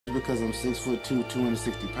Because I'm 6'2",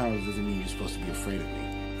 260 pounds doesn't mean you're supposed to be afraid of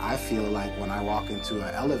me. I feel like when I walk into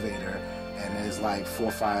an elevator and there's like 4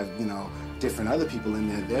 or 5, different other people in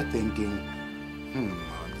there, they're thinking,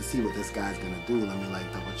 to see what this guy's gonna do, let me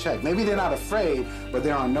like double check. Maybe they're not afraid, but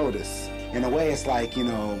they're on notice. In a way, it's like,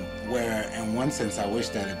 where in one sense I wish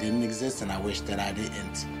that it didn't exist, and I wish that I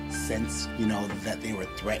didn't sense, that they were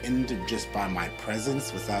threatened just by my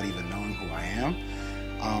presence without even knowing who I am.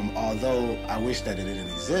 Although I wish that it didn't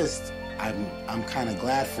exist, I'm kind of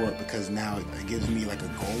glad for it, because now it gives me like a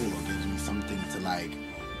goal, or gives me something to like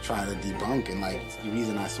try to debunk. And like the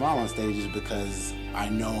reason I smile on stage is because I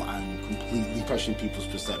know I'm completely crushing people's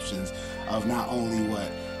perceptions of not only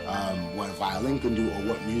what a violin can do or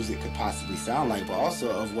what music could possibly sound like, but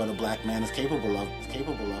also of what a black man is capable of.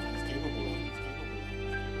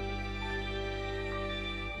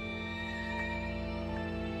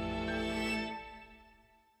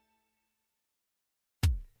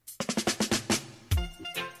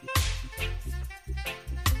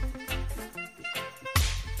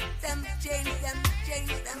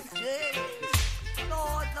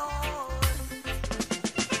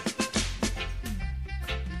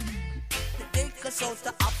 South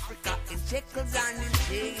to Africa in shekels and in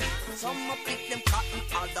chains. Some a pick them cotton,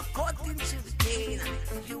 all the cotton sugar cane.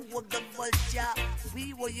 You were the vulture,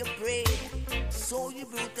 we were your prey. So you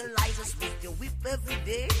brutalize us with your whip every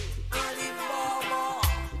day. Alibaba,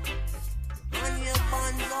 and your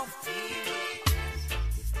bands of steel.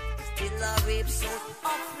 Still a rape South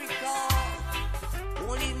Africa.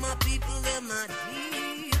 Only my people, them not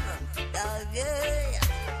here. Yeah.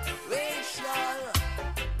 Racial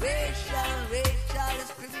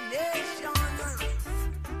discrimination.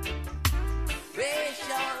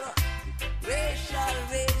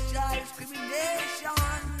 Racial discrimination.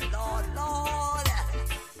 Lord.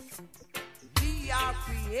 We are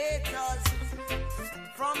creators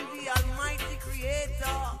from the Almighty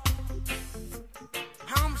Creator.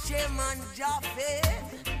 Ham, Shem, and Japheth.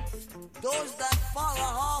 Those that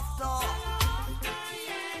follow after.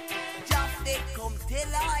 Japheth come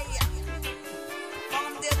tell I.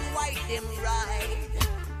 From them white, them right.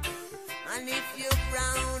 And if you're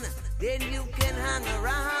brown, then you can hang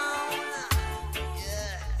around.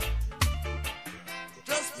 Yeah.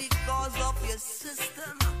 Just because of your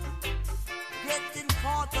system, getting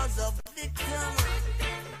caught as a victim.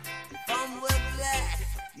 From we're black,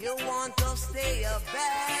 you want to stay a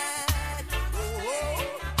bad. Oh.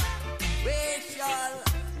 Racial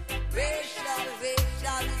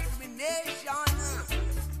discrimination.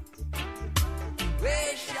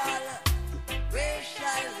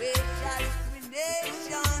 Racial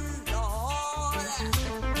discrimination, Lord.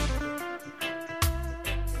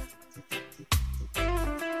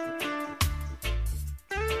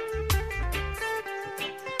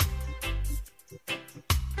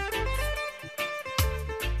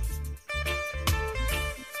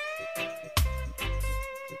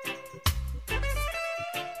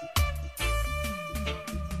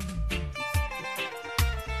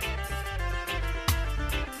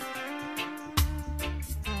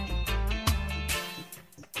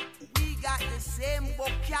 Same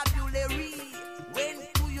vocabulary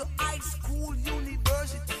went to your high school,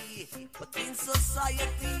 university, but in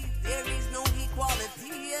society there is no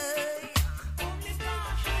equality.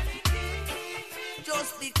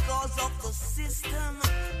 Just because of the system,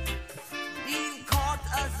 being caught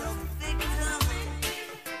as a victim.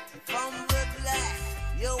 From the black,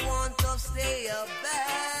 you want to stay a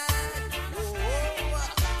bad.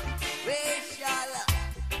 Racial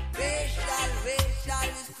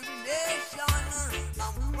discrimination.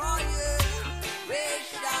 I'm crying.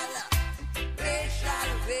 Racial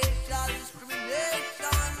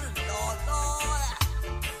discrimination. Lord,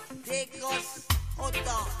 take us out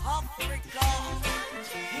of Africa.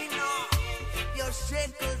 Your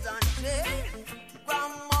shekels and chains.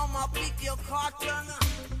 Grandmama pick your cotton.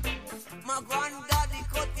 My granddaddy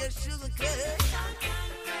cut your sugar cane.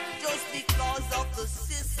 Just because of the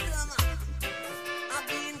system, I've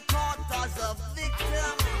been caught as a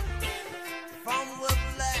victim. From the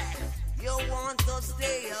black, you want to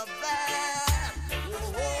stay a bad.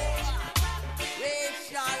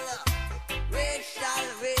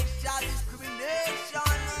 Racial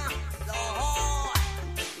discrimination. Lord,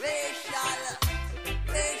 racial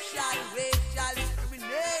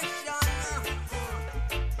discrimination.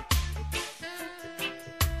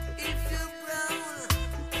 If you're brown,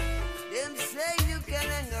 them say you can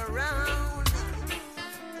hang around.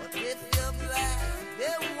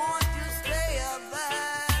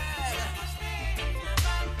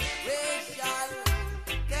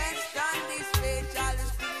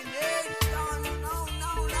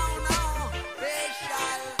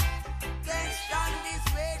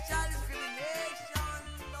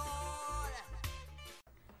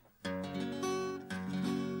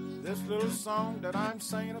 little song that I'm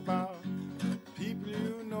singing about people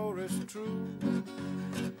you know is true.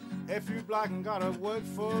 If you black and got to work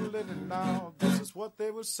for a living now, this is what they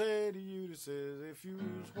would say to you. They says, if you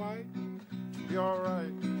was white, you'd be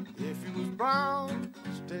alright. If you was brown,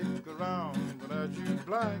 stick around. But as you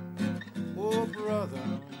black, oh brother,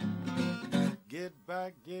 get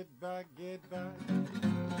back, get back, get back.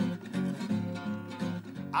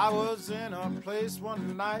 I was in a place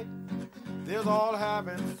one night, they was all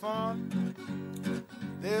having fun.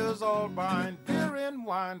 They was all buying beer and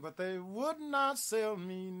wine, but they would not sell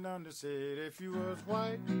me none. They said, if you was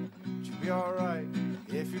white, you'd be alright.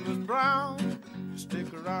 If you was brown,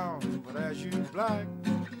 stick around. But as you black,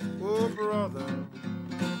 oh brother,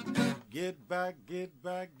 get back, get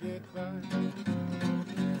back, get back.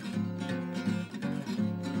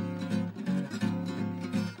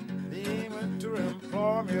 They went to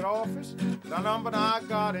employment office, the number I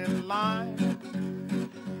got in line.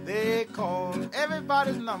 They called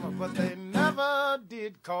everybody's number, but they never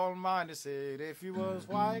did call mine. They said, if you was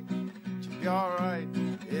white, you'd be alright.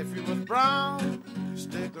 If you was brown,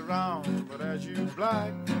 stick around. But as you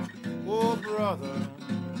black, oh brother,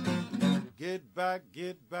 get back,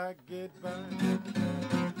 get back, get back.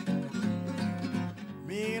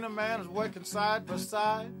 Me and a man was working side by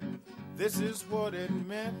side. This is what it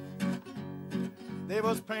meant. They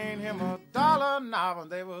was paying him $1 an hour, and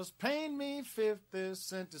they was paying me 50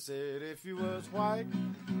 cents. They said, if you was white,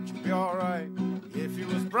 you'd be alright. If you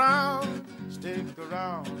was brown, stick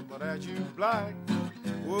around. But as you black,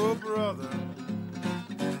 oh brother,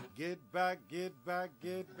 get back, get back,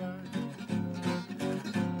 get back.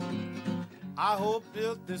 I hope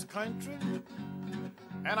built this country,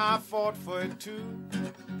 and I fought for it too.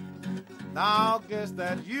 Now I guess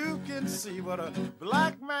that you can see what a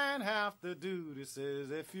black man have to do. This says,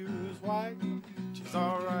 if you was white, she's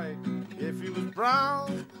alright. If you was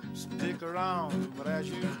brown, stick around. But as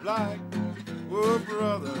you black, oh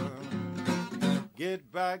brother, get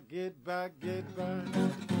back, get back, get back.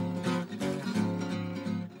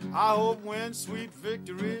 I hope win sweet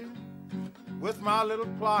victory with my little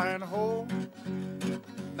pliant hoe.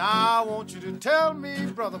 Now I want you to tell me,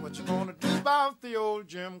 brother, what you gonna do about the old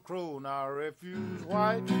Jim Crow. Now if you was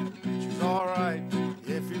white, she's alright.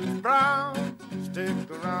 If you was brown, stick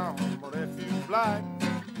around. But if you black,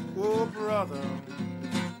 oh brother,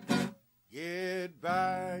 get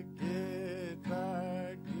back, get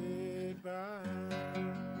back, get back.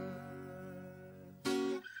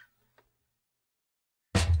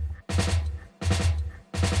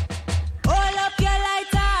 Hold up your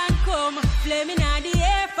lighter and come, flaming at the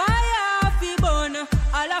air, fire fi burn.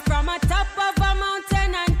 All up from a top of a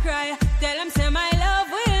mountain and cry. Tell them say my love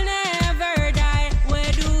will never die.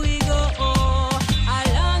 Where do we go?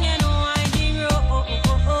 Along and winding road.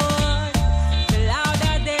 The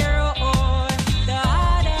louder they roar, the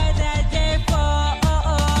harder that they fall.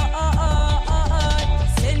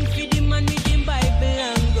 Send for the man with the Bible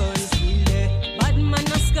and guns. Bad man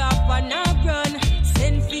no scarf and no run.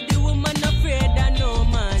 Send for the woman afraid that no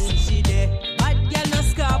man she there. Bad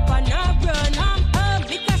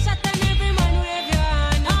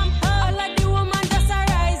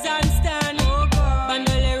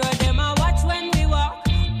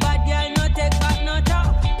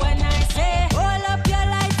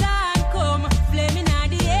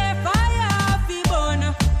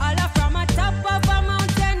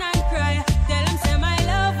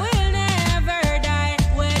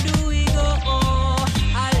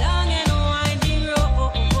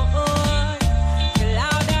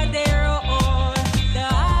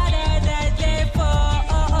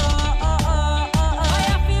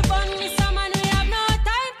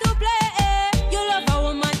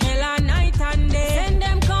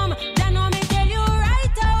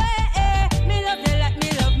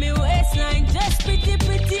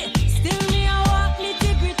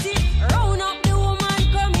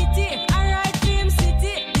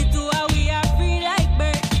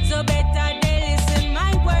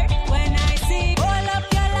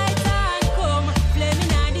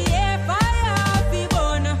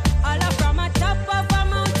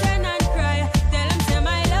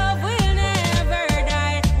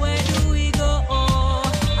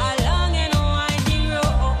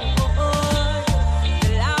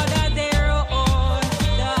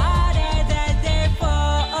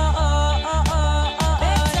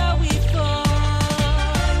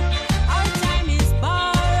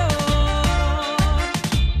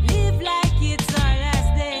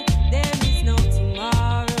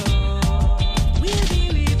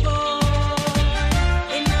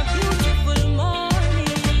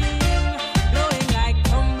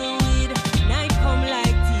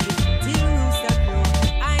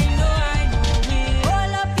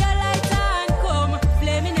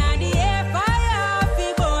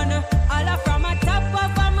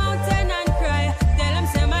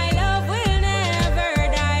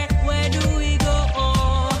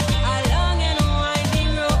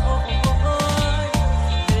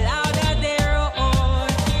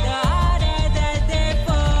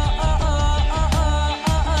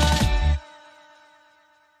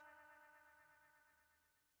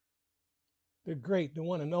great, the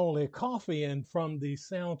one and only Coffee, and from the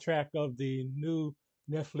soundtrack of the new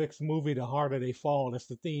Netflix movie, The Harder They Fall. That's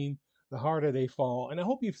the theme, The Harder They Fall. And I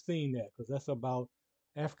hope you've seen that because that's about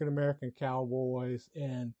African American cowboys,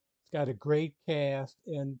 and it's got a great cast.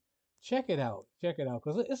 And check it out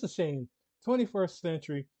because it's a shame, 21st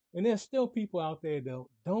century, and there's still people out there that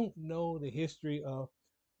don't know the history of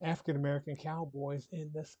African American cowboys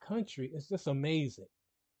in this country. It's just amazing.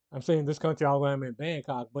 I'm saying this country, although I'm in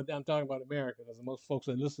Bangkok, but I'm talking about America because most folks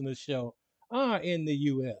that listen to the show are in the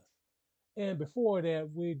U.S. And before that,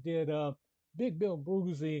 we did Big Bill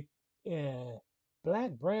Brucey and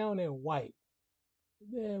Black, Brown, and White.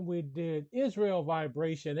 Then we did Israel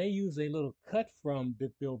Vibration. They used a little cut from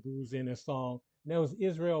Big Bill Brucey in their song. And that was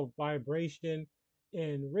Israel Vibration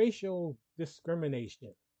and Racial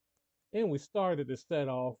Discrimination. And we started the set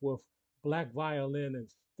off with Black Violin and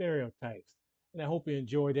Stereotypes. And I hope you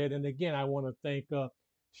enjoyed that. And again, I want to thank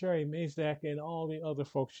Sherry Mazak and all the other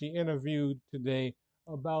folks she interviewed today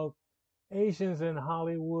about Asians in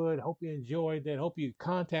Hollywood. Hope you enjoyed that. Hope you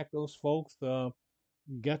contact those folks. You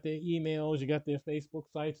got their emails, you got their Facebook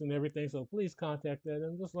sites and everything. So please contact them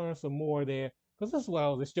and just learn some more there. Because that's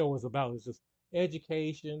what the show is about. It's just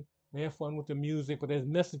education. We have fun with the music, but there's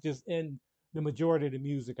messages in the majority of the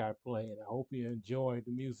music I play. And I hope you enjoyed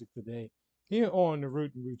the music today here on the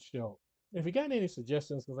Root and Root Show. If you got any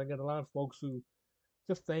suggestions, because I got a lot of folks who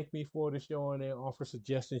just thank me for the show and they offer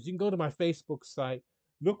suggestions, you can go to my Facebook site,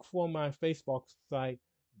 look for my Facebook site,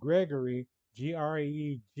 Gregory,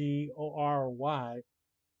 Gregory,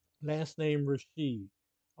 last name Rasheed,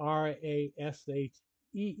 Rasheed.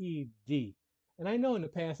 And I know in the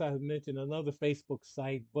past I've mentioned another Facebook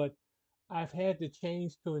site, but I've had to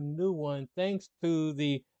change to a new one thanks to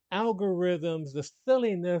the algorithms, the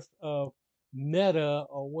silliness of Meta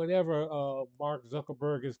or whatever Mark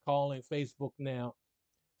Zuckerberg is calling Facebook now.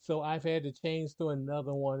 So I've had to change to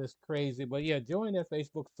another one. It's crazy. But yeah, join that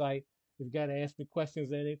Facebook site. If you've got to ask me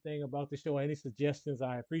questions or anything about the show, any suggestions,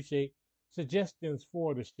 I appreciate suggestions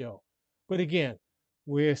for the show. But again,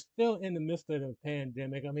 we're still in the midst of the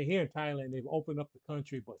pandemic. I mean, here in Thailand, they've opened up the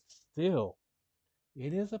country, but still,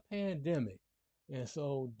 it is a pandemic. And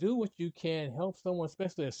so do what you can. Help someone,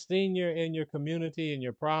 especially a senior in your community, in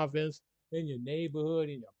your province, in your neighborhood,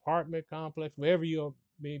 in your apartment complex, wherever you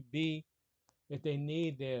may be. If they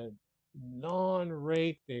need their lawn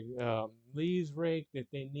raked, their leaves raked, if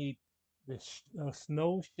they need the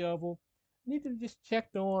snow shovel, need to just check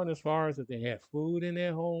on as far as if they have food in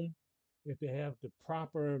their home, if they have the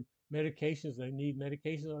proper medications, they need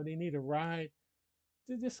medications, or they need a ride.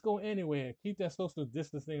 To just go anywhere. Keep that social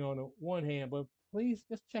distancing on the one hand, but please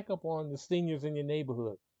just check up on the seniors in your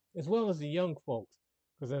neighborhood, as well as the young folks,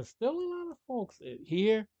 because there's still a lot of folks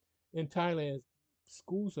here in Thailand.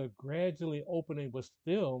 Schools are gradually opening, but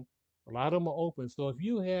still a lot of them are open. So if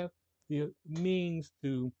you have the means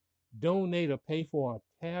to donate or pay for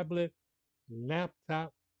a tablet,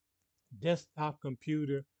 laptop, desktop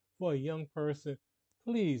computer for a young person,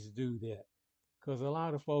 please do that. Because a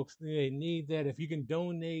lot of folks, they need that. If you can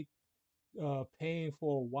donate paying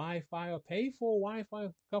for Wi-Fi or pay for Wi-Fi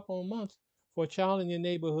a couple of months for a child in your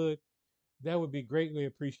neighborhood, that would be greatly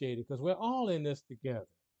appreciated because we're all in this together.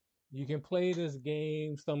 You can play this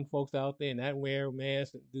game, some folks out there, not wear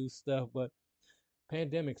masks and do stuff, but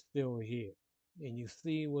pandemic's still here. And you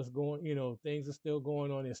see what's going, things are still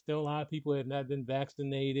going on. There's still a lot of people that have not been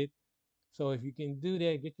vaccinated. So if you can do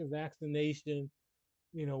that, get your vaccination,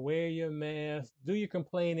 wear your mask, do your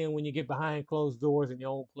complaining when you get behind closed doors in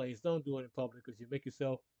your own place. Don't do it in public because you make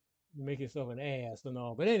yourself an ass and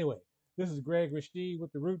all. But anyway, this is Greg Rasheed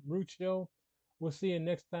with the Root Show. We'll see you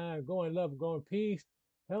next time. Go in love, go in peace.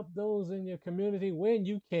 Help those in your community when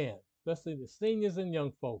you can, especially the seniors and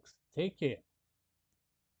young folks. Take care.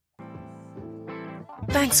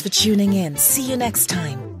 Thanks for tuning in. See you next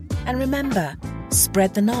time. And remember,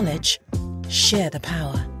 spread the knowledge, share the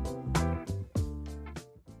power.